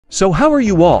So how are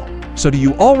you all? So do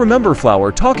you all remember Flower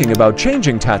talking about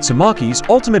changing Tatsumakis'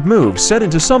 ultimate move set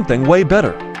into something way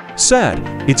better?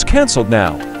 Sad, it's cancelled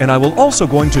now, and I will also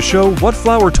going to show what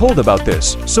Flower told about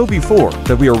this. So before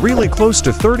that, we are really close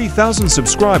to 30,000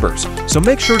 subscribers, so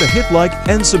make sure to hit like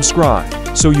and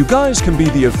subscribe, so you guys can be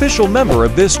the official member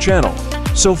of this channel.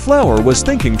 So Flower was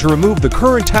thinking to remove the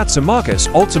current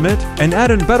Tatsumakis ultimate and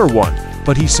add a better one,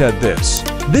 but he said this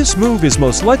move is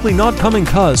most likely not coming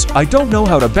cause I don't know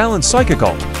how to balance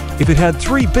Psychical if it had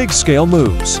 3 big scale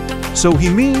moves. So he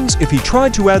means if he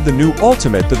tried to add the new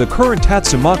ultimate to the current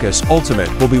Tatsumakis ultimate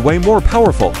will be way more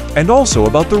powerful, and also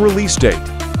about the release date.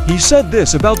 He said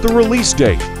this about the release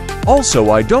date. Also,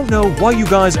 I don't know why you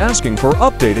guys asking for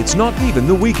update, it's not even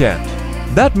the weekend.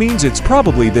 That means it's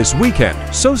probably this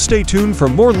weekend, so stay tuned for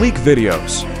more leak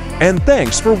videos. And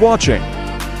thanks for watching.